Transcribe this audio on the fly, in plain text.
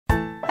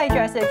Hi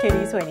Dress Up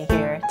Kitties, Winnie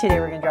here. Today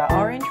we're going to draw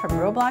orange from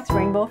Roblox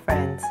Rainbow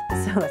Friends.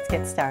 So let's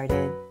get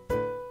started.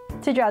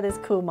 To draw this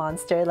cool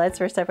monster, let's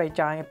first start by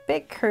drawing a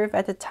big curve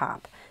at the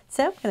top.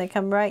 So I'm going to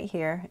come right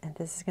here, and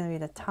this is going to be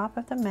the top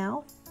of the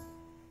mouth.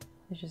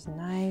 There's just a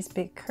nice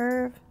big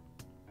curve.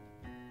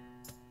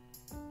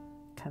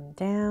 Come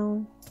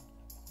down.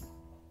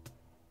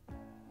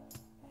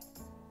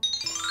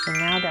 And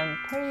now that I'm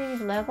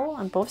pretty level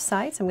on both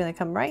sides, I'm going to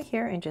come right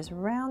here and just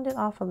round it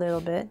off a little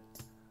bit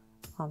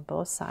on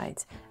both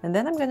sides. And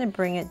then I'm going to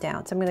bring it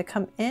down. So I'm going to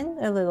come in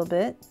a little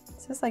bit.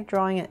 It's just like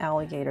drawing an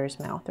alligator's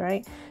mouth,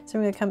 right? So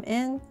I'm going to come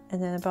in,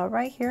 and then about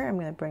right here, I'm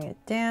going to bring it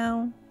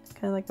down,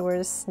 kind of like where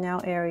the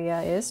snout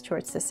area is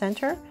towards the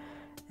center,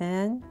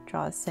 and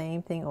draw the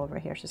same thing over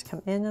here. Just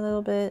come in a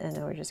little bit, and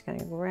then we're just going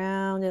to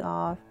round it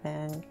off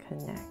and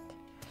connect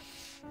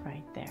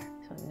right there.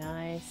 So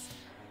nice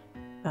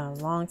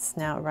long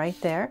snout right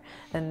there.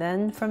 And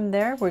then from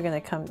there, we're going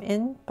to come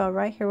in about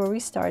right here where we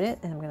started,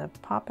 and I'm going to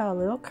pop out a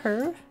little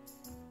curve.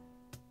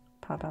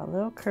 Pop out a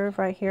little curve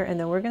right here, and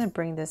then we're going to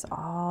bring this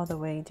all the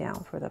way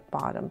down for the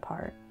bottom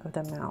part of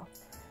the mouth.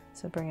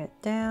 So bring it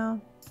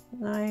down,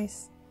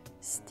 nice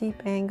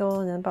steep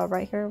angle, and then about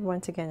right here,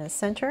 once again in the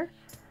center,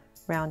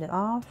 round it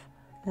off,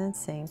 and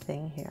same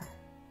thing here.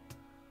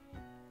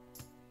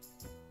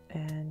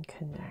 And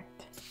connect.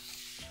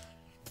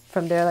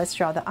 From there, let's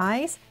draw the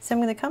eyes. So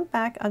I'm going to come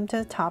back onto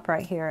the top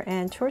right here,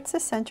 and towards the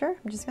center,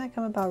 I'm just going to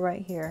come about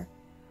right here.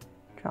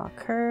 Draw a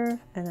curve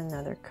and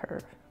another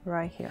curve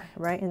right here,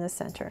 right in the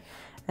center.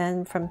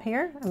 And from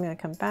here, I'm going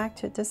to come back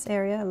to this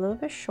area a little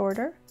bit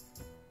shorter,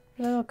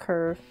 a little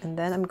curve, and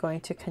then I'm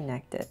going to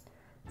connect it.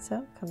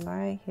 So come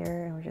right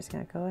here, and we're just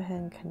going to go ahead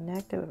and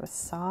connect it with a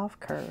soft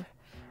curve.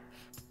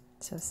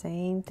 So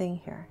same thing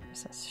here.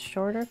 Just a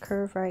shorter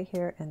curve right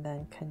here, and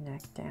then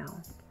connect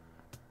down.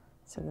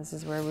 So this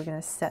is where we're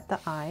going to set the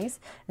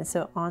eyes. And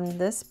so on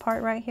this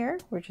part right here,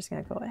 we're just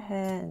going to go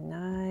ahead and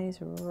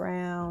nice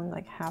round,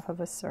 like half of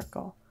a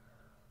circle,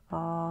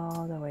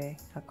 all the way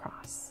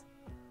across.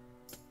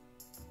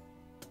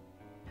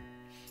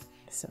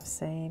 So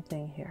same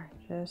thing here,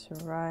 just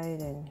right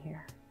in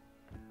here.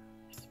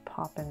 Just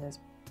pop in this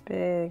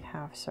big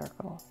half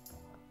circle.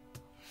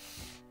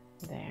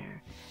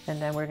 There. And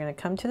then we're going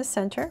to come to the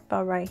center,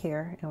 about right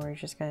here, and we're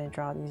just going to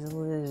draw these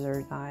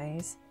lizard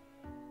eyes.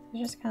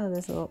 Just kind of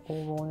this little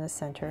oval in the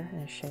center,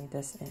 and shade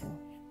this in.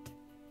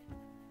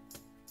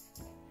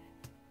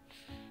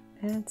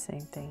 And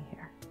same thing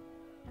here,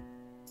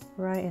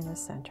 right in the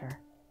center.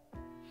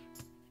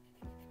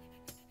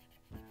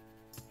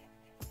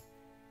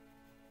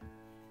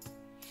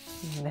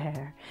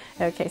 There.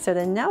 Okay, so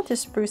then now to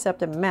spruce up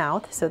the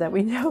mouth so that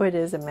we know it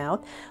is a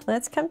mouth,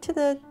 let's come to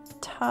the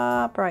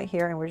top right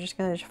here, and we're just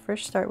going to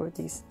first start with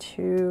these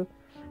two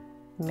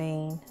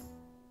main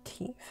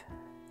teeth.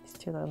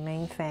 Two little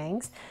main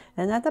fangs,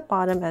 and at the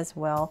bottom as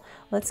well.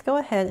 Let's go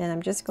ahead, and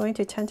I'm just going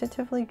to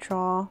tentatively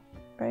draw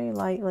very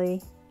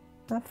lightly,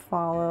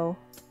 follow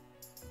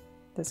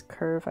this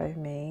curve I've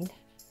made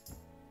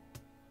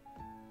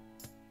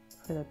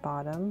for the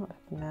bottom of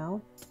the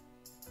mouth.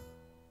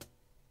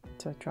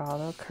 So draw a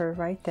little curve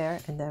right there,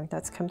 and then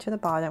let's come to the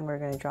bottom. We're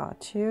going to draw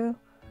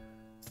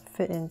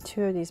fit in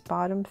two of these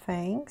bottom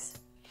fangs,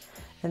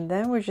 and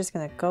then we're just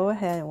going to go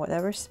ahead, and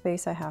whatever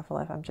space I have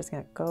left, I'm just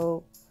going to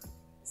go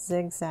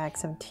zigzag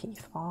some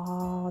teeth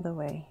all the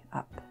way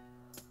up.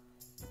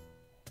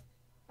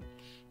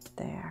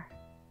 There.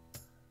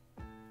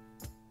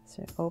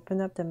 So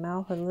open up the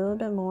mouth a little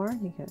bit more.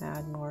 You can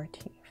add more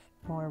teeth,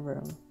 more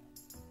room.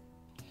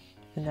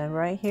 And then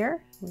right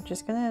here, I'm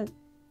just gonna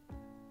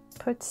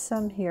put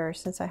some here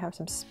since I have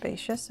some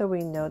space, just so we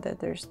know that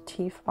there's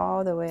teeth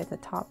all the way at the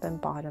top and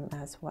bottom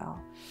as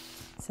well,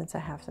 since I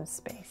have some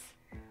space.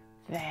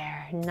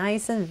 There,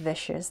 nice and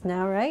vicious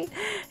now, right?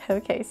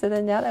 Okay, so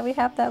then now that we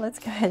have that, let's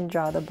go ahead and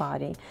draw the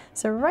body.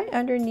 So right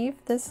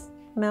underneath this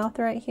mouth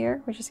right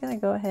here, we're just gonna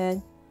go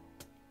ahead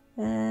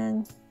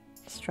and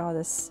just draw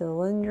this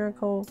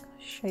cylindrical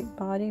shaped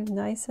body,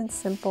 nice and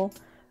simple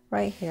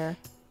right here.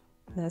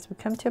 And as we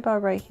come to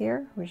about right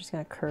here, we're just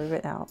gonna curve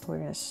it out. We're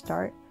gonna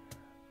start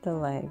the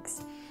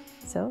legs.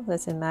 So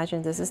let's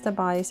imagine this is the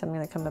body, so I'm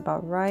gonna come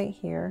about right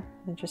here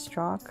and just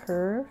draw a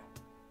curve.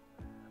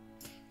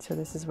 So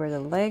this is where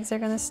the legs are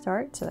going to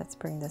start. So let's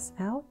bring this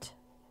out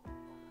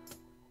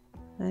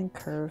and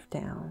curve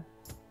down.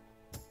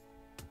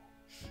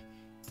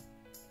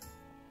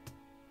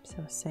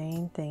 So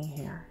same thing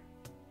here.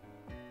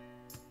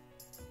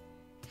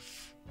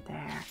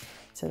 There.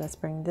 So let's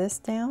bring this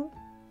down.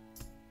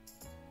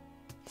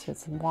 So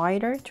it's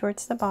wider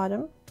towards the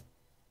bottom.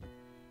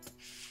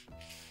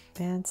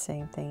 And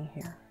same thing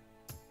here.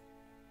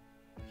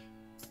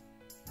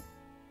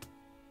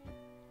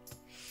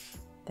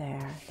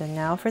 There. Then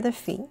now for the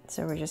feet.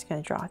 So we're just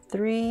going to draw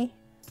 3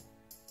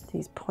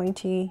 these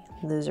pointy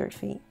lizard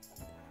feet.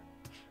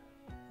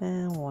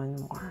 And one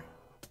more.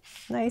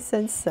 Nice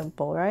and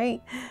simple,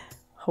 right?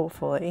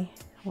 Hopefully.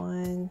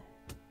 1,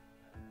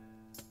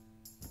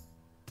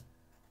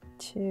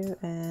 2,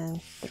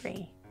 and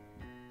 3.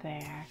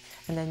 There.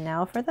 And then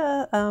now for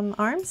the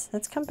arms,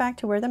 let's come back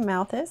to where the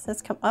mouth is.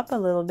 Let's come up a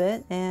little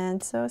bit,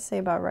 and so say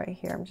about right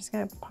here. I'm just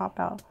going to pop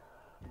out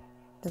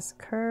this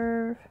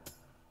curve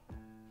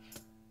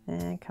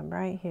and come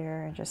right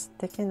here and just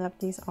thicken up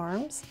these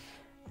arms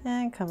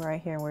and come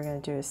right here, and we're going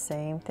to do the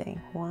same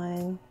thing.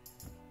 1,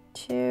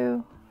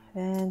 2,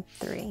 and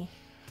 3.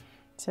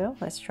 So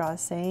let's draw the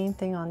same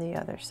thing on the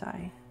other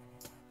side.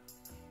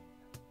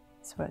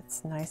 That's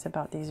what's nice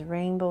about these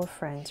rainbow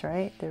friends,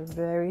 right? They're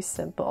very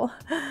simple.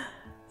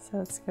 So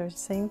let's go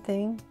same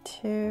thing,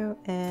 2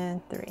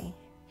 and 3.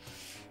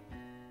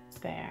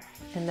 There.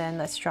 And then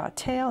let's draw a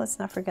tail. Let's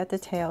not forget the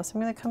tail. So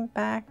I'm going to come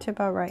back to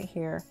about right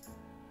here.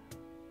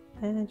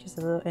 And then just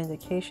a little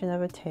indication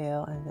of a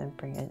tail, and then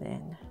bring it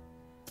in.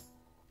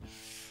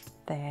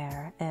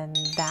 There. And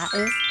that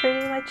is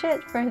pretty much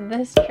it for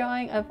this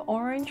drawing of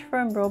Orange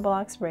from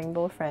Roblox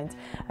Rainbow Friends.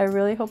 I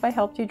really hope I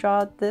helped you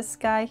draw this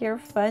guy here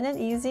fun and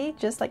easy,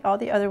 just like all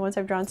the other ones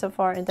I've drawn so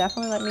far, and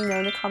definitely let me know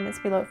in the comments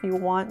below if you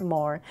want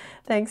more.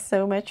 Thanks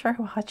so much for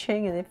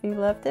watching, and if you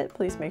loved it,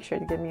 please make sure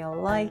to give me a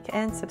like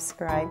and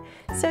subscribe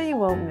so you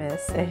won't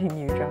miss any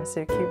new Draw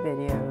So Cute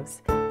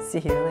videos. See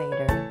you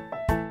later.